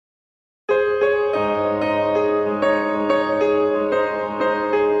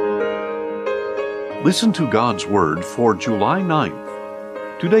Listen to God's Word for July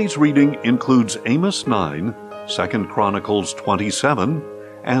 9th. Today's reading includes Amos 9, 2 Chronicles 27,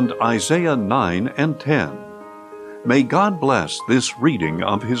 and Isaiah 9 and 10. May God bless this reading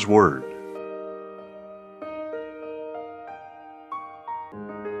of His Word.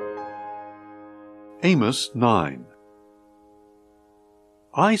 Amos 9.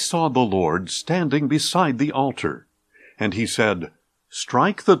 I saw the Lord standing beside the altar, and He said,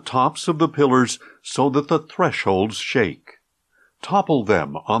 "Strike the tops of the pillars so that the thresholds shake. Topple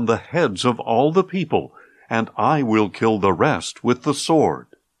them on the heads of all the people, and I will kill the rest with the sword.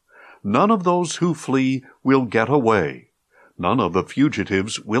 None of those who flee will get away. None of the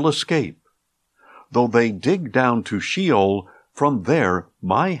fugitives will escape. Though they dig down to Sheol, from there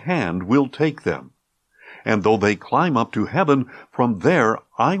my hand will take them. And though they climb up to heaven, from there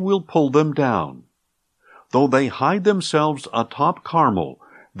I will pull them down. Though they hide themselves atop Carmel,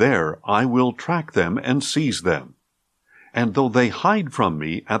 there I will track them and seize them. And though they hide from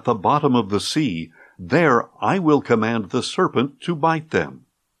me at the bottom of the sea, there I will command the serpent to bite them.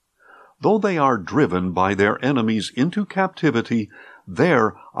 Though they are driven by their enemies into captivity,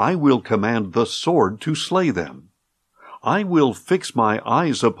 there I will command the sword to slay them. I will fix my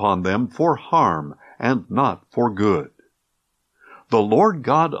eyes upon them for harm and not for good. The Lord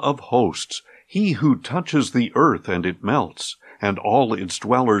God of hosts, He who touches the earth and it melts, and all its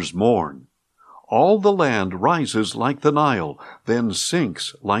dwellers mourn. All the land rises like the Nile, then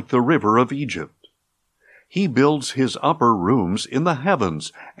sinks like the river of Egypt. He builds His upper rooms in the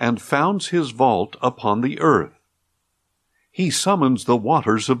heavens, and founds His vault upon the earth. He summons the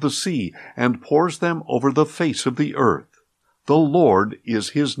waters of the sea, and pours them over the face of the earth. The Lord is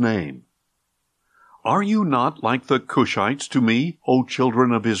His name. Are you not like the Cushites to me, O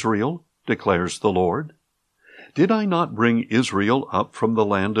children of Israel? Declares the Lord. Did I not bring Israel up from the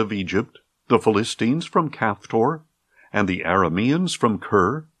land of Egypt, the Philistines from Caphtor, and the Arameans from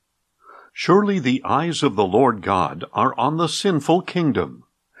Kir? Surely the eyes of the Lord God are on the sinful kingdom,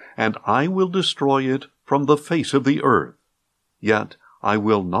 and I will destroy it from the face of the earth. Yet I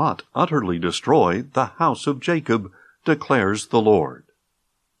will not utterly destroy the house of Jacob, declares the Lord.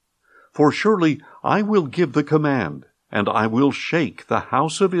 For surely I will give the command, and I will shake the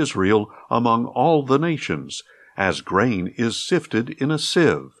house of Israel among all the nations, as grain is sifted in a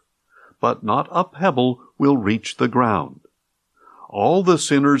sieve, but not a pebble will reach the ground. All the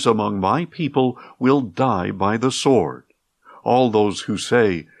sinners among my people will die by the sword. All those who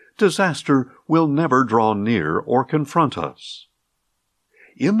say, disaster will never draw near or confront us.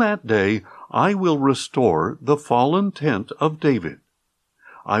 In that day I will restore the fallen tent of David.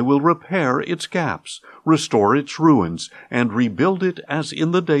 I will repair its gaps, restore its ruins, and rebuild it as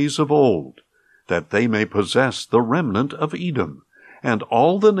in the days of old, that they may possess the remnant of Edom, and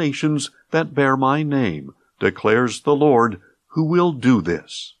all the nations that bear my name, declares the Lord, who will do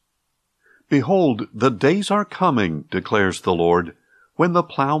this. Behold, the days are coming, declares the Lord, when the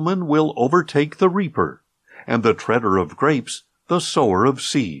plowman will overtake the reaper, and the treader of grapes the sower of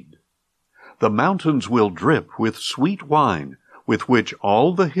seed. The mountains will drip with sweet wine, with which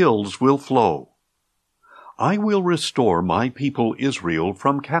all the hills will flow. I will restore my people Israel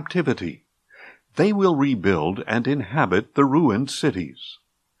from captivity. They will rebuild and inhabit the ruined cities.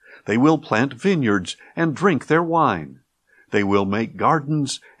 They will plant vineyards and drink their wine. They will make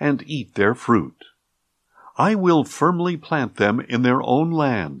gardens and eat their fruit. I will firmly plant them in their own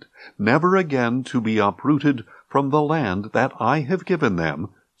land, never again to be uprooted from the land that I have given them,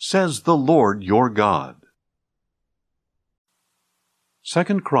 says the Lord your God.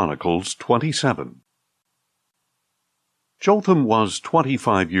 2 Chronicles 27. Jotham was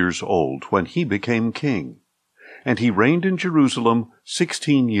 25 years old when he became king, and he reigned in Jerusalem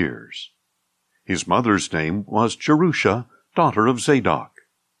 16 years. His mother's name was Jerusha, daughter of Zadok.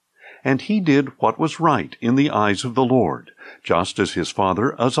 And he did what was right in the eyes of the Lord, just as his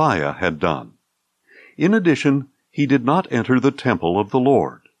father Uzziah had done. In addition, he did not enter the temple of the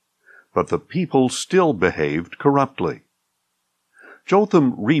Lord, but the people still behaved corruptly.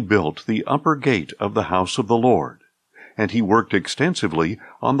 Jotham rebuilt the upper gate of the house of the Lord, and he worked extensively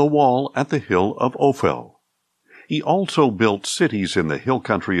on the wall at the hill of Ophel. He also built cities in the hill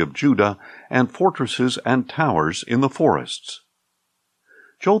country of Judah and fortresses and towers in the forests.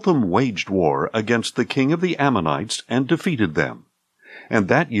 Jotham waged war against the king of the Ammonites and defeated them, and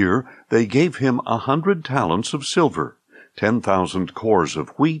that year they gave him 100 talents of silver, 10,000 cores of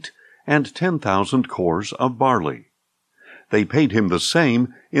wheat, and 10,000 cores of barley. They paid him the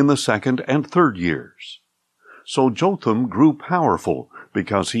same in the 2nd and 3rd years. So Jotham grew powerful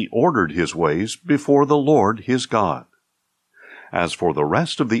because he ordered his ways before the Lord his God. As for the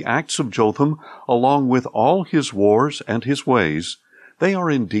rest of the acts of Jotham, along with all his wars and his ways, they are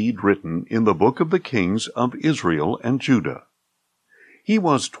indeed written in the book of the kings of Israel and Judah. He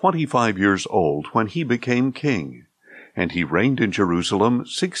was 25 years old when he became king, and he reigned in Jerusalem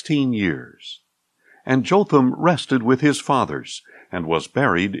 16 years. And Jotham rested with his fathers, and was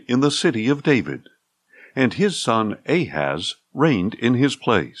buried in the city of David. And his son Ahaz reigned in his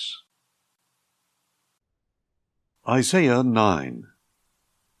place. Isaiah 9.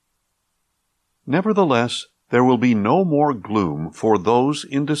 Nevertheless, there will be no more gloom for those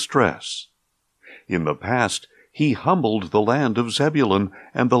in distress. In the past, he humbled the land of Zebulun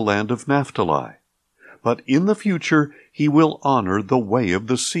and the land of Naphtali. But in the future, he will honor the way of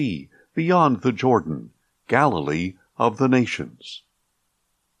the sea, beyond the Jordan, Galilee of the nations.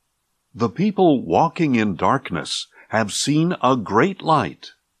 The people walking in darkness have seen a great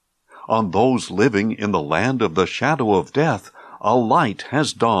light. On those living in the land of the shadow of death, a light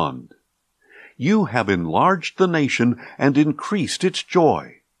has dawned. You have enlarged the nation and increased its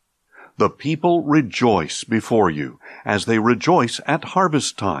joy. The people rejoice before you, as they rejoice at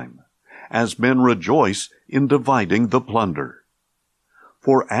harvest time, as men rejoice in dividing the plunder.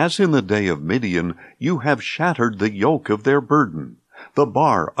 For as in the day of Midian, you have shattered the yoke of their burden, the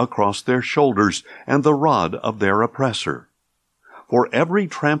bar across their shoulders, and the rod of their oppressor. For every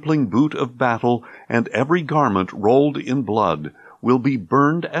trampling boot of battle and every garment rolled in blood will be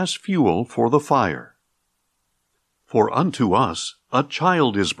burned as fuel for the fire. For unto us a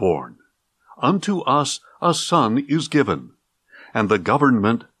child is born, unto us a son is given, and the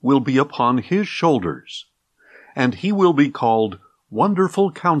government will be upon his shoulders. And he will be called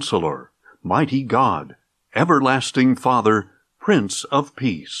Wonderful Counselor, Mighty God, Everlasting Father, Prince of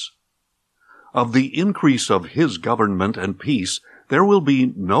Peace. Of the increase of his government and peace there will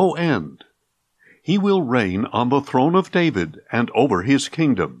be no end. He will reign on the throne of David and over his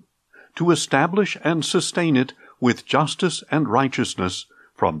kingdom, to establish and sustain it with justice and righteousness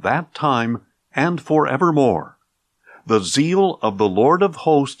from that time and forevermore. The zeal of the Lord of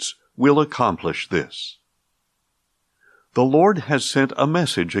hosts will accomplish this. The Lord has sent a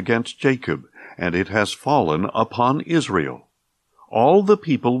message against Jacob, and it has fallen upon Israel. All the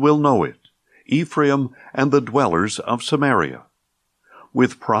people will know it, Ephraim and the dwellers of Samaria.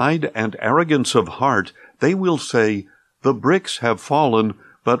 With pride and arrogance of heart, they will say, The bricks have fallen,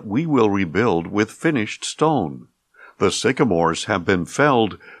 but we will rebuild with finished stone. The sycamores have been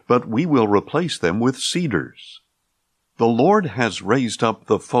felled, but we will replace them with cedars. The Lord has raised up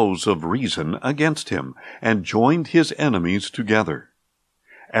the foes of reason against him, and joined his enemies together.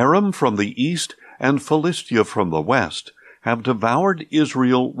 Aram from the east and Philistia from the west have devoured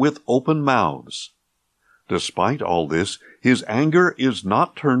Israel with open mouths. Despite all this, his anger is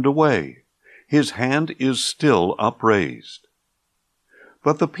not turned away. His hand is still upraised.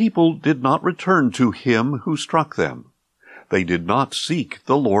 But the people did not return to him who struck them. They did not seek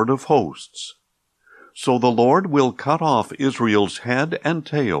the Lord of hosts. So the Lord will cut off Israel's head and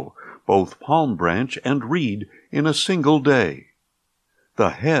tail, both palm branch and reed, in a single day.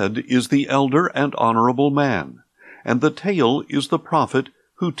 The head is the elder and honorable man, and the tail is the prophet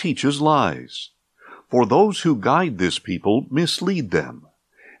who teaches lies. For those who guide this people mislead them,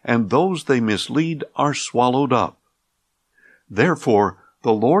 and those they mislead are swallowed up. Therefore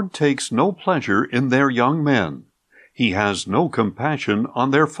the Lord takes no pleasure in their young men. He has no compassion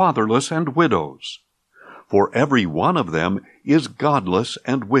on their fatherless and widows. For every one of them is godless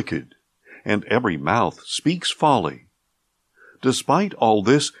and wicked, and every mouth speaks folly. Despite all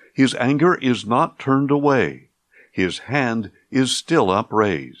this, his anger is not turned away. His hand is still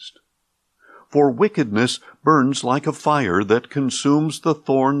upraised. For wickedness burns like a fire that consumes the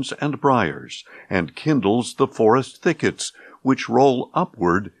thorns and briars, and kindles the forest thickets, which roll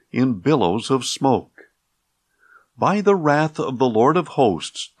upward in billows of smoke. By the wrath of the Lord of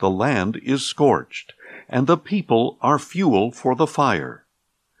hosts the land is scorched, and the people are fuel for the fire.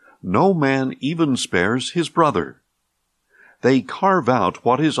 No man even spares his brother. They carve out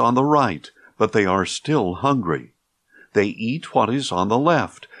what is on the right, but they are still hungry. They eat what is on the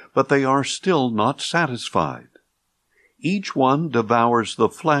left, but they are still not satisfied. Each one devours the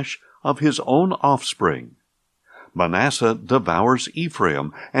flesh of his own offspring. Manasseh devours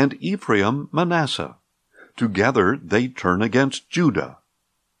Ephraim, and Ephraim Manasseh. Together they turn against Judah.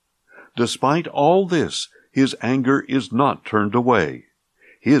 Despite all this, his anger is not turned away.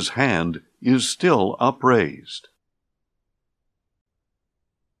 His hand is still upraised.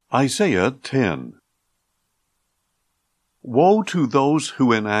 Isaiah 10. Woe to those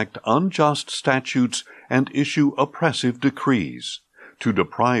who enact unjust statutes and issue oppressive decrees, to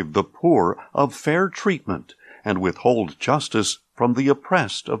deprive the poor of fair treatment, and withhold justice from the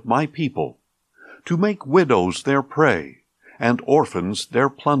oppressed of my people, to make widows their prey, and orphans their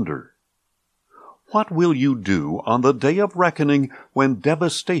plunder. What will you do on the day of reckoning when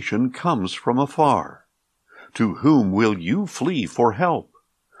devastation comes from afar? To whom will you flee for help?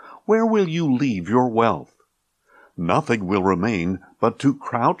 Where will you leave your wealth? Nothing will remain but to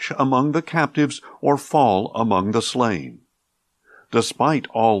crouch among the captives or fall among the slain. Despite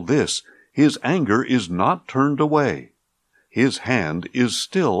all this, his anger is not turned away. His hand is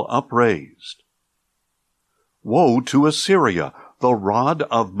still upraised. Woe to Assyria, the rod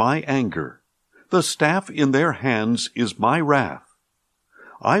of my anger! The staff in their hands is my wrath.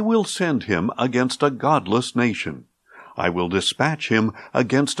 I will send him against a godless nation. I will dispatch him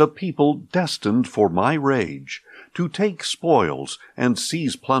against a people destined for my rage, to take spoils and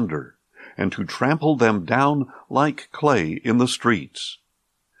seize plunder, and to trample them down like clay in the streets.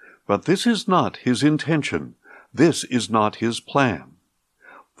 But this is not his intention, this is not his plan.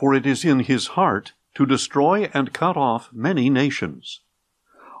 For it is in his heart to destroy and cut off many nations.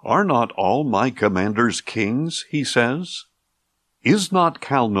 Are not all my commanders kings, he says? Is not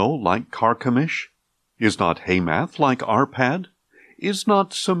Calno like Carchemish? Is not Hamath like Arpad? Is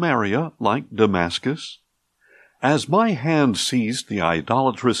not Samaria like Damascus? As my hand seized the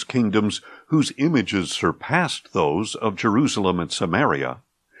idolatrous kingdoms whose images surpassed those of Jerusalem and Samaria,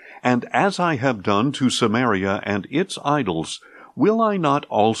 and as I have done to Samaria and its idols, will I not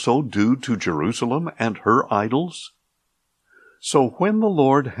also do to Jerusalem and her idols? So when the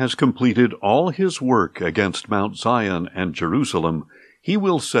Lord has completed all his work against Mount Zion and Jerusalem, he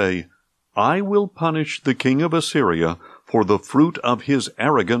will say, I will punish the king of Assyria for the fruit of his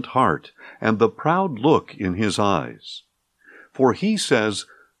arrogant heart and the proud look in his eyes. For he says,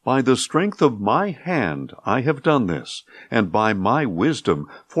 By the strength of my hand I have done this, and by my wisdom,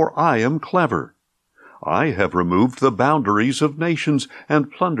 for I am clever. I have removed the boundaries of nations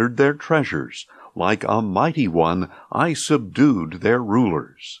and plundered their treasures. Like a mighty one, I subdued their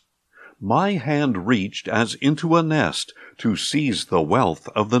rulers. My hand reached as into a nest to seize the wealth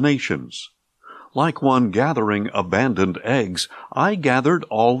of the nations. Like one gathering abandoned eggs, I gathered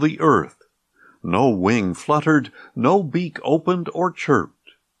all the earth. No wing fluttered, no beak opened or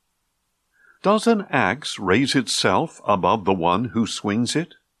chirped. Does an axe raise itself above the one who swings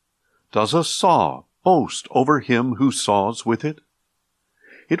it? Does a saw boast over him who saws with it?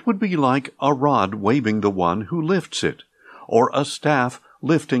 It would be like a rod waving the one who lifts it, or a staff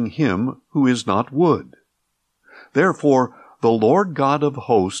lifting him who is not wood. Therefore, the Lord God of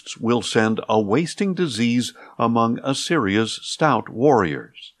hosts will send a wasting disease among Assyria's stout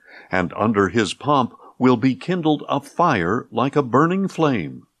warriors, and under his pomp will be kindled a fire like a burning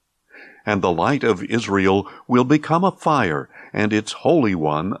flame. And the light of Israel will become a fire, and its Holy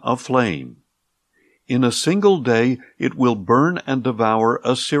One a flame. In a single day it will burn and devour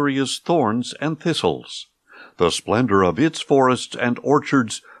Assyria's thorns and thistles. The splendor of its forests and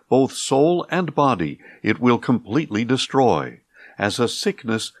orchards, both soul and body, it will completely destroy, as a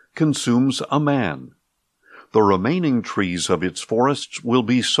sickness consumes a man. The remaining trees of its forests will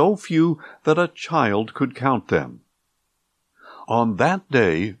be so few that a child could count them. On that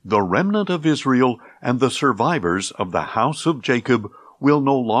day, the remnant of Israel and the survivors of the house of Jacob will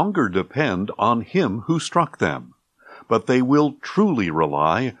no longer depend on him who struck them, but they will truly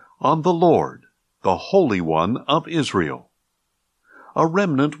rely on the Lord, the Holy One of Israel. A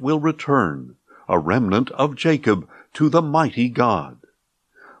remnant will return, a remnant of Jacob, to the mighty God.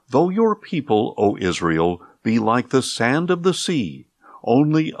 Though your people, O Israel, be like the sand of the sea,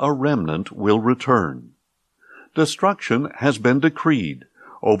 only a remnant will return. Destruction has been decreed,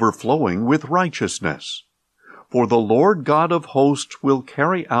 overflowing with righteousness. For the Lord God of hosts will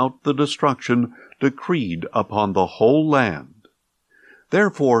carry out the destruction decreed upon the whole land.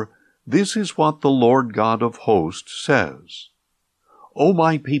 Therefore, this is what the Lord God of hosts says. O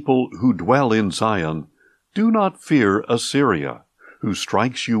my people who dwell in Zion, do not fear Assyria, who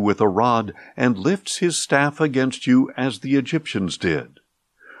strikes you with a rod and lifts his staff against you as the Egyptians did.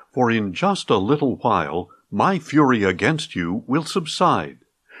 For in just a little while my fury against you will subside,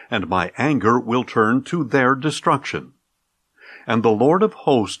 and my anger will turn to their destruction. And the Lord of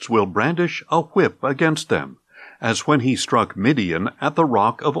hosts will brandish a whip against them, as when he struck Midian at the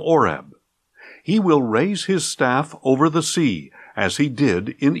rock of Oreb. He will raise his staff over the sea, as he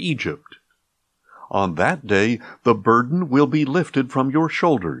did in Egypt. On that day the burden will be lifted from your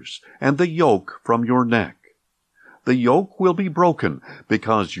shoulders, and the yoke from your neck. The yoke will be broken,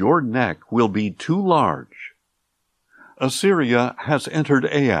 because your neck will be too large. Assyria has entered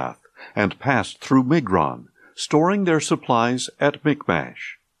Aiath, and passed through Migron, storing their supplies at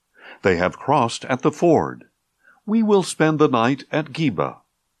Michmash. They have crossed at the ford. We will spend the night at Geba.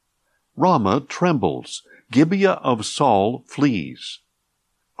 Ramah trembles, Gibeah of Saul flees.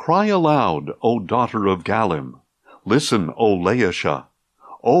 Cry aloud, O daughter of Gallim. Listen, O Laishah.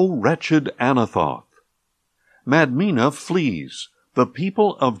 O wretched Anathoth. Madmenah flees. The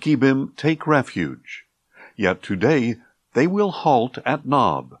people of Gebim take refuge. Yet today they will halt at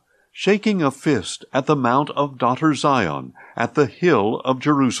Nob, shaking a fist at the mount of daughter Zion, at the hill of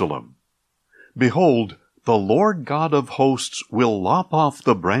Jerusalem. Behold, the Lord God of hosts will lop off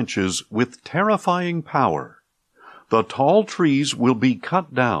the branches with terrifying power. The tall trees will be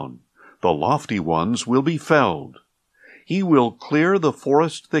cut down, the lofty ones will be felled. He will clear the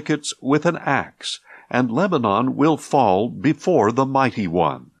forest thickets with an axe, and Lebanon will fall before the Mighty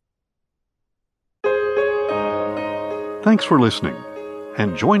One. Thanks for listening,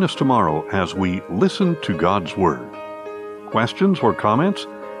 and join us tomorrow as we listen to God's Word. Questions or comments?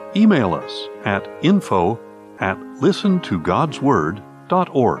 Email us at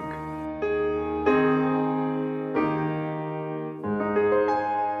info@listentogodsword.org.